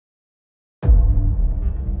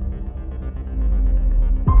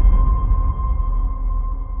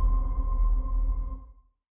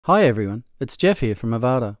Hi everyone, it's Jeff here from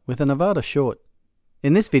Avada with an Avada short.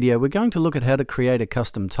 In this video we're going to look at how to create a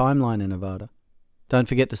custom timeline in Avada. Don't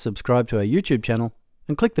forget to subscribe to our YouTube channel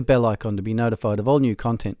and click the bell icon to be notified of all new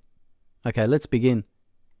content. Okay, let's begin.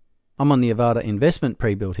 I'm on the Avada investment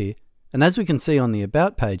pre-built here, and as we can see on the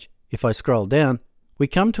About page, if I scroll down, we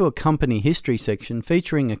come to a company history section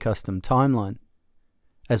featuring a custom timeline.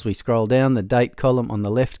 As we scroll down, the date column on the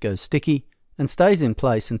left goes sticky and stays in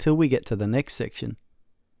place until we get to the next section.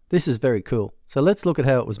 This is very cool, so let's look at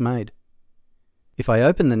how it was made. If I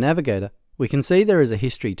open the navigator, we can see there is a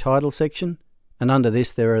history title section, and under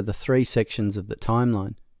this there are the 3 sections of the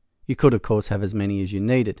timeline. You could of course have as many as you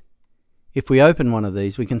needed. If we open one of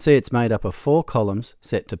these, we can see it's made up of 4 columns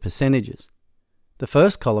set to percentages. The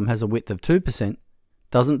first column has a width of 2%,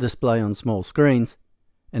 doesn't display on small screens,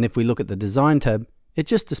 and if we look at the Design tab, it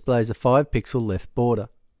just displays a 5-pixel left border.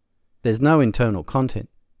 There's no internal content.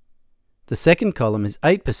 The second column is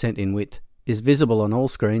 8% in width, is visible on all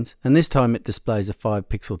screens, and this time it displays a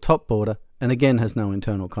 5-pixel top border and again has no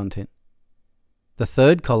internal content. The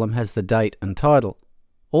third column has the date and title.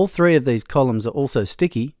 All 3 of these columns are also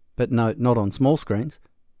sticky, but note not on small screens,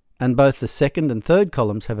 and both the second and third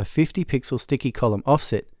columns have a 50-pixel sticky column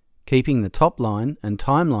offset, keeping the top line and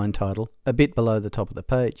timeline title a bit below the top of the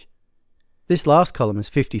page. This last column is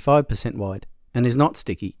 55% wide and is not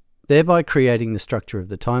sticky, thereby creating the structure of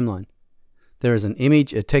the timeline. There is an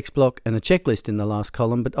image, a text block, and a checklist in the last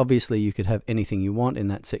column, but obviously you could have anything you want in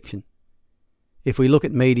that section. If we look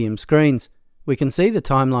at medium screens, we can see the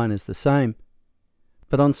timeline is the same.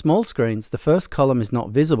 But on small screens, the first column is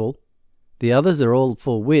not visible, the others are all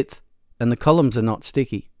full width, and the columns are not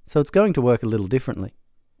sticky, so it's going to work a little differently.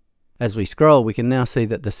 As we scroll, we can now see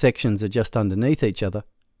that the sections are just underneath each other.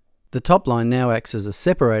 The top line now acts as a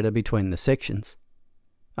separator between the sections.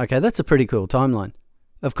 Okay, that's a pretty cool timeline.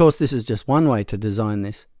 Of course, this is just one way to design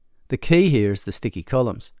this. The key here is the sticky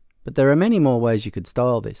columns, but there are many more ways you could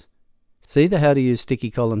style this. See the How to Use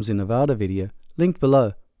Sticky Columns in Avada video, linked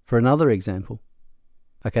below, for another example.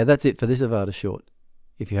 Okay, that's it for this Avada short.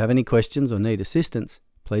 If you have any questions or need assistance,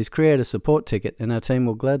 please create a support ticket and our team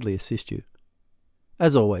will gladly assist you.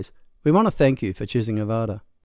 As always, we want to thank you for choosing Avada.